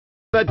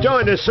The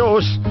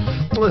dinosaurs.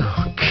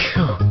 Oh,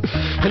 God.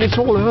 And it's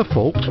all her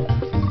fault.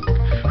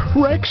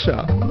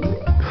 Rexa,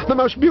 the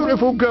most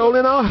beautiful girl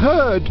in our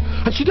herd,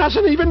 and she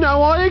doesn't even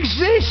know I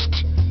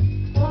exist.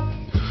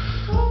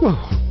 Well,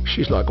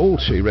 she's like all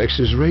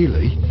T-Rexes,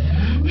 really.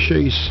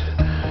 She's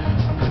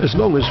as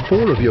long as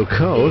 4 of your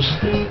cars,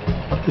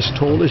 as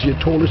tall as your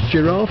tallest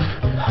giraffe,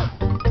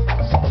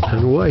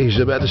 and weighs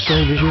about the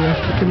same as your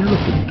African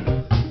elephant.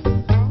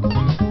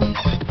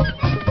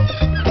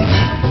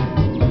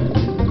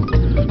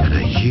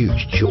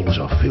 Huge jaws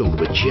are filled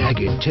with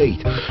jagged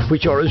teeth,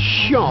 which are as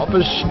sharp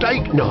as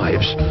steak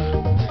knives.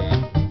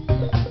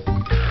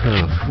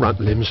 Our front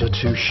limbs are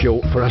too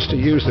short for us to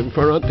use them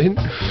for hunting.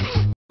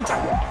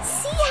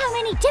 See how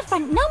many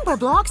different number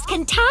blocks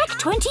can tag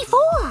 24.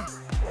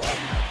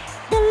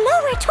 The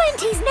lower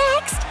 20's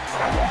next.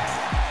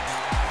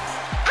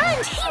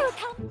 And here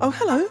comes... Oh,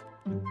 hello.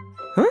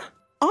 Huh?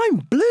 I'm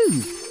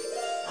blue.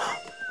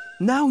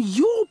 Now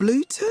you're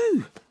blue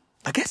too.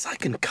 I guess I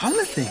can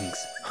colour things.